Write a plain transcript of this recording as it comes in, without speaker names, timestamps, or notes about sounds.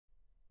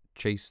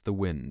Chase the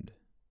Wind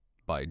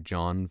by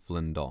John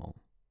Flindall.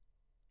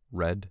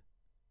 Read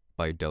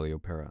by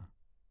Deliopera.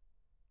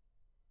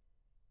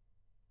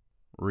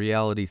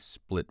 Reality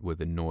split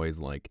with a noise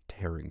like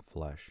tearing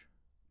flesh.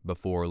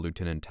 Before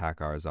Lieutenant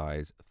Takar's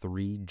eyes,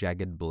 3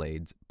 jagged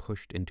blades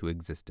pushed into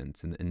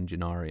existence in the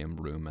enginarium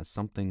room as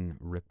something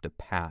ripped a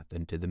path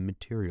into the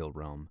material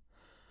realm.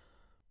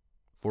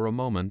 For a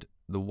moment,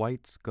 the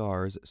White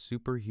Scar's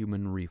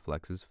superhuman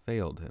reflexes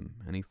failed him,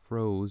 and he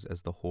froze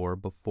as the horror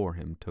before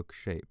him took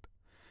shape.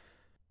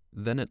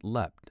 Then it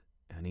leapt,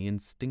 and he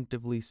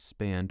instinctively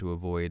span to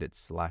avoid its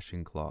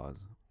slashing claws.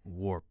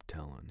 Warp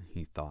Talon,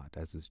 he thought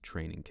as his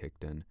training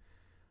kicked in.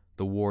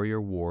 The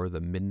warrior wore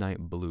the midnight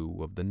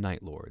blue of the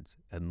Night Lords,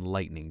 and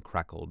lightning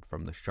crackled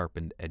from the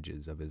sharpened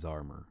edges of his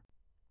armor.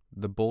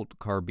 The bolt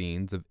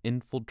carbines of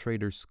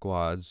Infiltrator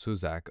Squad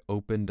Suzak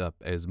opened up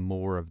as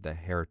more of the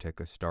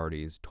heretic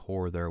Astartes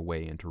tore their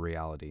way into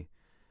reality,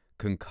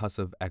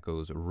 concussive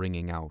echoes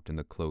ringing out in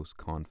the close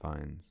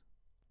confines.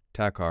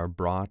 Takar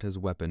brought his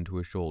weapon to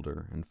his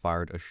shoulder and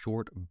fired a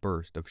short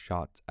burst of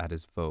shots at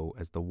his foe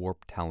as the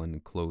warp talon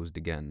closed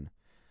again.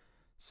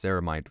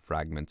 Ceramite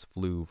fragments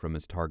flew from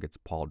his target's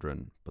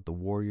pauldron, but the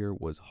warrior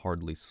was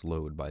hardly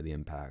slowed by the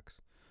impacts.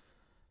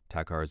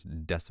 Takar's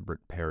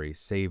desperate parry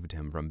saved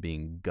him from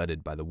being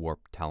gutted by the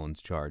warp talon's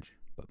charge,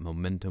 but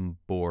momentum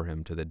bore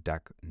him to the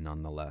deck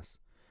nonetheless.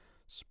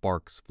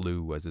 Sparks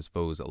flew as his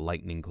foe's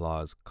lightning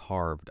claws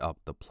carved up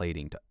the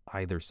plating to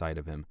either side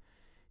of him.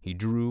 He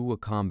drew a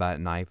combat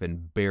knife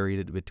and buried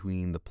it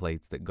between the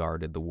plates that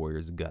guarded the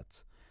warrior's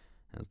guts.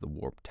 As the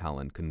warp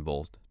talon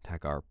convulsed,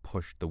 Takar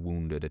pushed the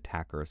wounded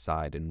attacker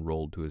aside and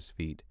rolled to his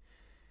feet.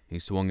 He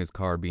swung his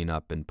carbine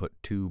up and put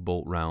 2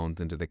 bolt rounds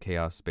into the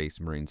Chaos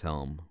Space Marine's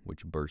helm,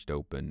 which burst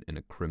open in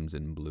a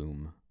crimson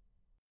bloom.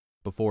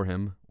 Before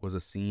him was a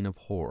scene of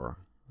horror.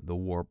 The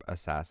warp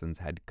assassins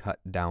had cut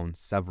down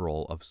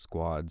several of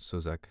Squad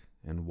Suzak,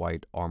 and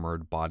white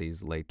armored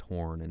bodies lay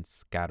torn and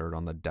scattered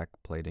on the deck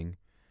plating.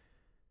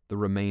 The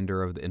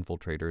remainder of the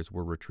infiltrators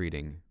were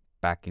retreating,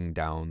 backing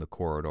down the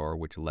corridor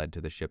which led to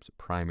the ship's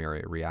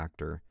primary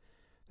reactor,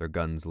 their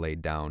guns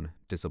laid down,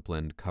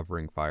 disciplined,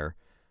 covering fire,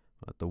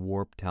 but the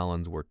warp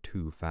talons were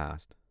too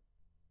fast.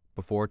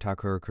 Before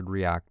Takar could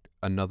react,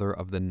 another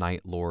of the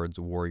Night Lord's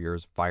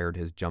warriors fired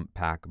his jump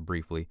pack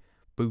briefly,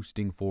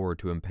 boosting forward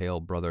to impale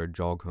Brother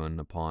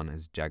Joghun upon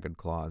his jagged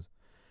claws.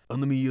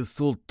 "Enemy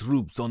assault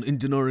troops on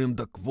Enginarium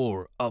Deck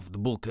 4,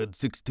 aft bulkhead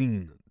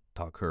 16,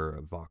 Takar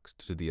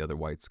voxed to the other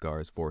White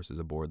Scar's forces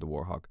aboard the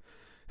Warhawk.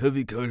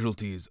 "Heavy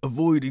casualties.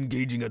 Avoid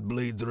engaging at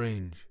Blade's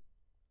range."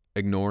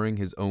 Ignoring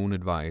his own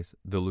advice,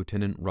 the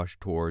lieutenant rushed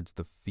towards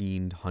the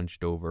fiend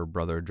hunched over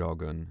Brother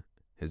Joghun.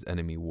 His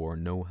enemy wore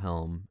no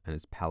helm, and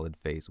his pallid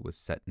face was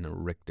set in a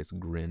rictus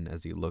grin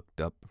as he looked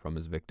up from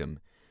his victim.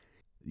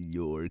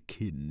 "Your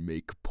kin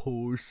make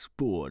poor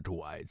sport,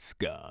 White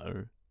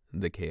Scar,"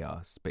 the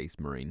Chaos Space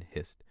Marine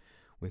hissed,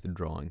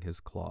 withdrawing his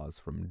claws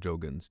from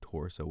Joghun's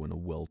torso in a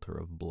welter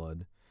of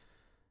blood.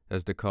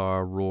 As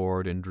Takar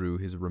roared and drew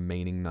his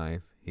remaining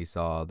knife, he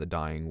saw the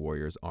dying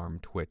warrior's arm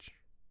twitch.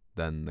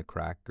 Then the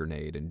cracked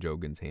grenade in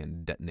Joghun's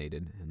hand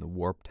detonated, and the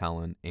warp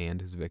talon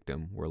and his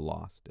victim were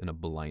lost in a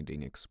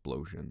blinding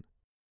explosion.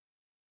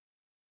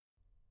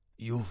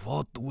 "You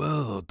fought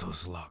well,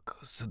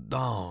 Tuslak. Sit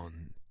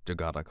down."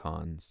 Jagata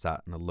Khan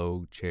sat in a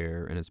low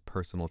chair in his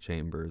personal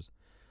chambers.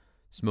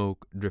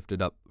 Smoke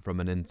drifted up from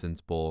an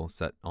incense bowl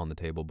set on the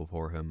table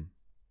before him.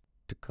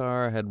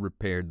 Takar had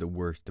repaired the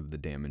worst of the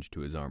damage to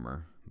his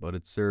armor, but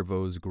its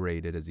servos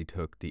grated as he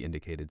took the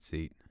indicated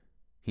seat.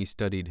 He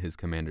studied his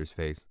commander's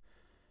face.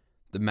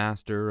 The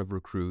master of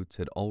recruits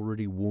had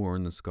already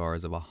worn the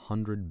scars of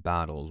 100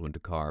 battles when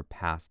Takar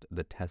passed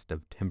the test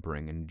of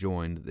tempering and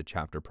joined the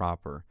chapter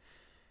proper.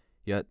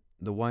 Yet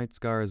the White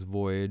Scar's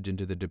voyage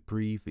into the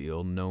debris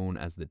field known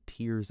as the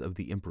Tears of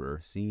the Emperor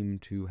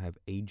seemed to have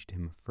aged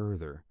him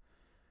further.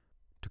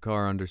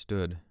 Takar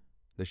understood.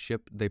 The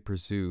ship they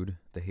pursued,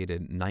 the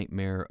hated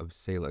Nightmare of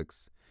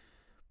Salix,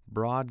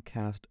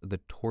 broadcast the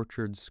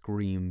tortured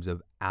screams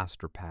of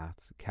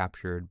astropaths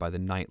captured by the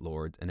Night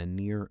Lords in a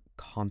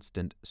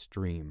near-constant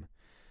stream.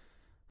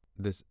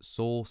 This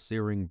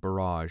soul-searing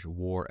barrage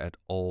wore at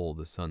all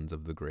the sons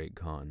of the Great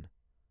Khan.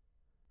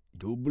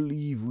 "You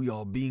believe we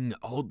are being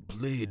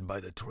outplayed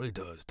by the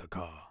traitors,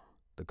 Takar,"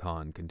 the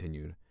Khan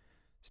continued,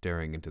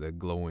 staring into the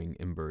glowing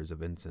embers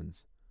of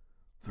incense.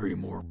 3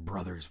 more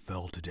brothers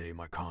fell today,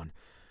 my Khan.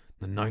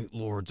 The Night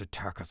Lords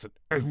attack us at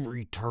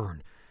every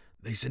turn.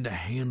 They send a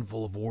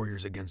handful of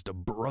warriors against a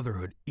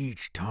brotherhood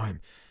each time,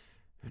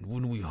 and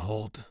when we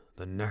halt,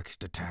 the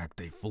next attack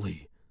they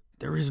flee.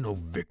 There is no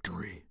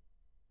victory.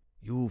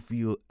 You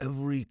feel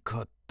every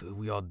cut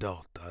we are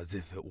dealt as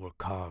if it were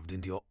carved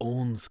into your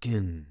own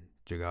skin,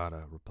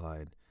 Jagata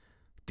replied.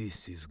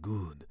 This is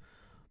good,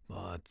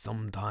 but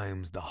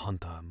sometimes the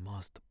hunter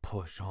must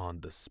push on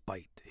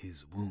despite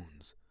his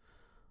wounds.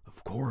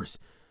 Of course,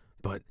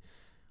 but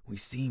we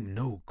seem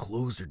no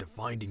closer to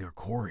finding our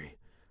quarry.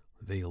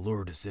 They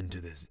lured us into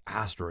this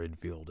asteroid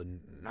field,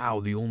 and now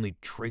the only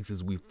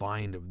traces we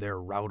find of their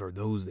route are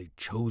those they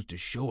chose to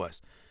show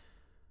us.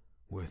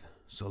 With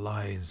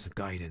Solai's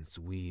guidance,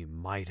 we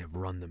might have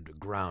run them to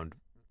ground,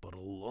 but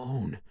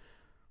alone...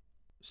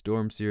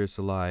 Stormseer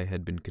Solai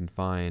had been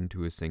confined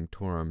to his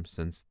sanctorum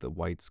since the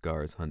White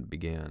Scars hunt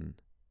began.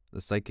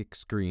 The psychic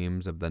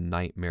screams of the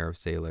nightmare of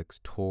Salix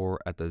tore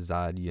at the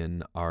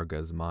Zadian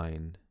Arga's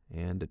mind,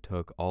 and it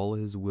took all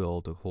his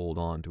will to hold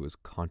on to his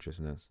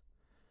consciousness.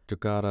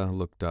 Jakara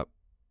looked up,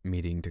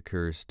 meeting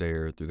Takur's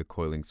stare through the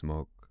coiling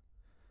smoke.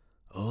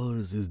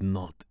 Ours is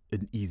not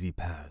an easy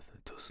path,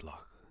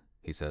 Tuslach,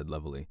 he said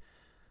levelly,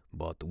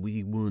 but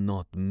we were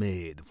not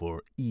made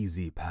for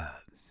easy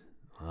paths.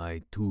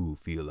 I too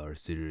feel our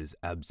sitter's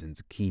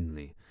absence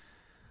keenly,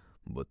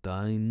 but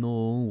I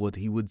know what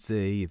he would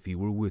say if he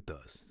were with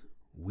us.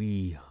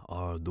 We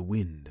are the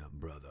wind,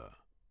 brother.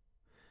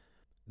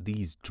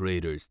 These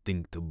traitors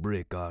think to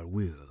break our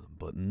will,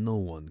 but no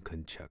one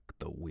can check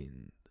the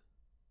wind.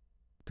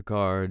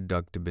 Takar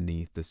ducked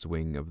beneath the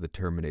swing of the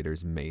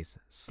Terminator's mace,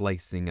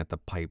 slicing at the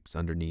pipes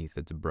underneath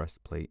its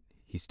breastplate.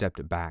 He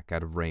stepped back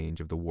out of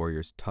range of the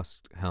warrior's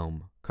tusked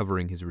helm,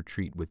 covering his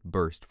retreat with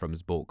burst from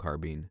his bolt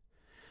carbine.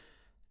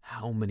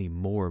 How many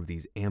more of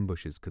these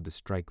ambushes could the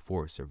strike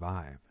force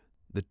survive?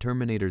 The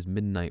Terminator's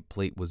midnight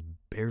plate was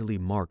barely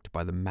marked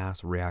by the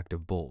mass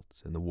reactive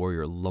bolts, and the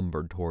warrior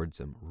lumbered towards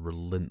him,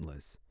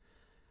 relentless.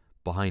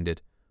 Behind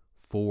it,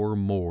 4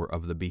 more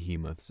of the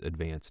behemoths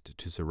advanced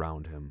to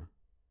surround him.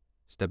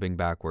 Stepping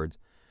backwards,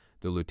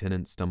 the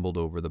lieutenant stumbled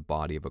over the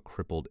body of a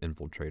crippled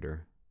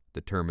infiltrator. The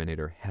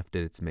Terminator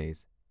hefted its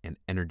mace, and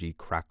energy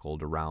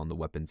crackled around the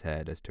weapon's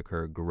head as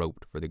Takur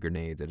groped for the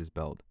grenades at his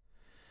belt.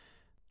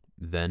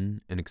 Then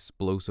an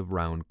explosive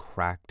round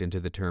cracked into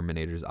the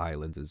Terminator's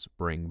eyelids and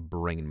sprang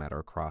brain matter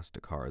across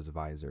Takar's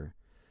visor.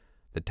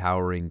 The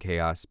towering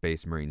Chaos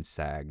Space Marine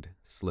sagged,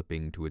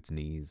 slipping to its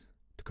knees.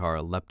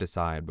 Takar leapt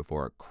aside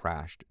before it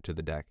crashed to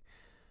the deck,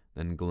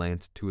 then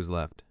glanced to his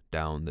left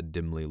down the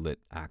dimly lit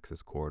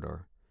Axis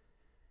corridor.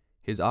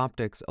 His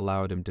optics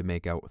allowed him to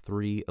make out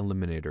 3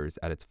 eliminators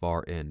at its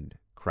far end,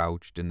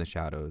 crouched in the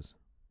shadows.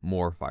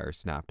 More fire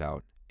snapped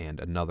out, and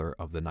another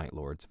of the Night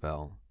Lords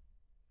fell.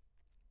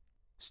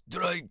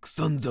 "Strike,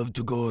 sons of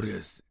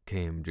Jagorius!"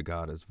 came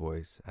Jagada's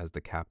voice as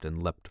the captain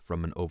leapt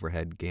from an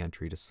overhead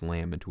gantry to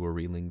slam into a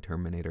reeling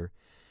Terminator.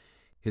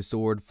 His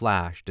sword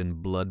flashed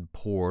and blood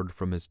poured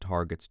from his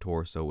target's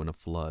torso in a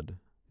flood.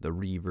 The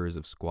reavers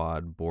of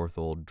Squad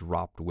Borthol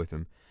dropped with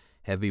him,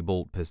 heavy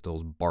bolt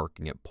pistols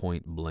barking at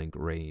point-blank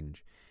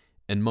range.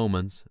 In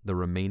moments, the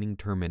remaining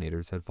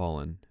Terminators had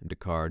fallen, and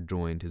Takar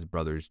joined his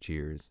brother's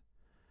cheers.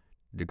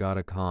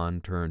 Jagada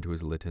Khan turned to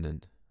his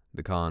lieutenant.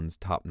 The Khan's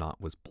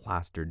topknot was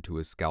plastered to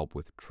his scalp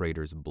with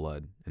traitor's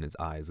blood, and his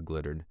eyes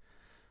glittered.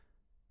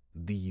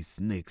 "These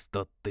snakes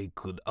thought they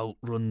could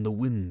outrun the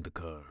wind,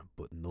 Car,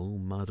 but no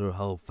matter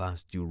how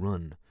fast you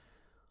run,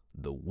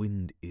 the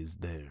wind is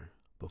there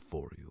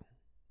before you."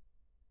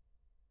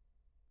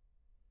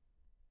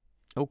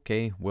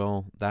 Okay,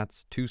 well,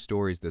 that's 2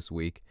 stories this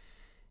week,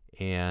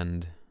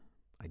 and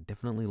I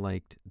definitely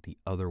liked the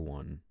other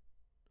one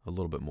a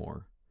little bit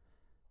more.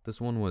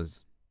 This one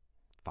was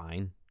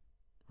fine.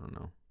 I don't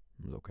know.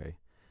 It was okay.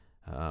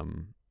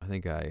 I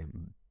think I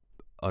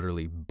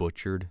utterly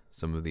butchered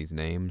some of these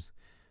names,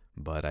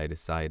 but I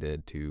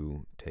decided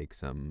to take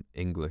some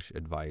English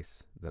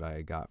advice that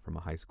I got from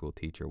a high school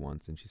teacher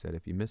once, and she said,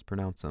 if you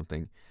mispronounce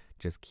something,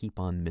 just keep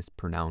on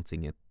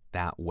mispronouncing it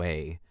that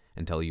way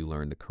until you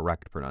learn the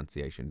correct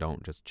pronunciation.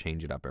 Don't just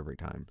change it up every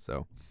time.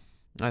 So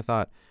I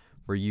thought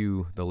for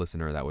you, the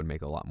listener, that would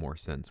make a lot more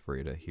sense for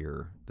you to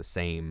hear the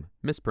same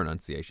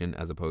mispronunciation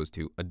as opposed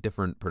to a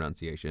different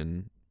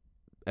pronunciation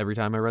every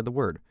time I read the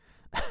word.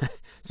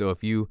 So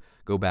if you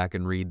go back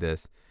and read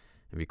this,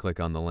 if you click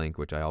on the link,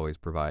 which I always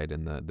provide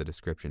in the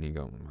description, you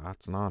go,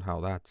 that's not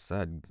how that's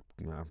said.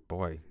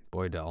 Boy,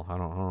 Del, I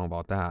don't know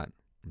about that.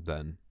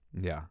 Then,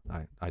 yeah,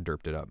 I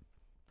derped it up.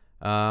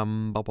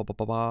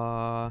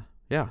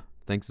 Yeah,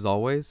 thanks as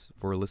always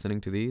for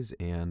listening to these,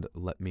 and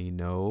let me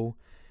know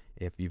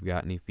if you've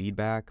got any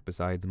feedback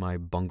besides my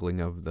bungling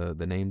of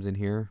the names in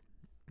here.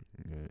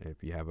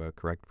 If you have a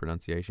correct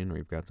pronunciation or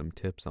you've got some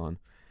tips on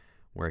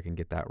where I can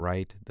get that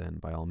right, then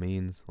by all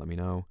means, let me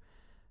know.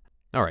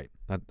 All right,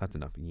 that's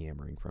enough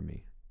yammering from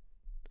me.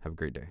 Have a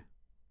great day.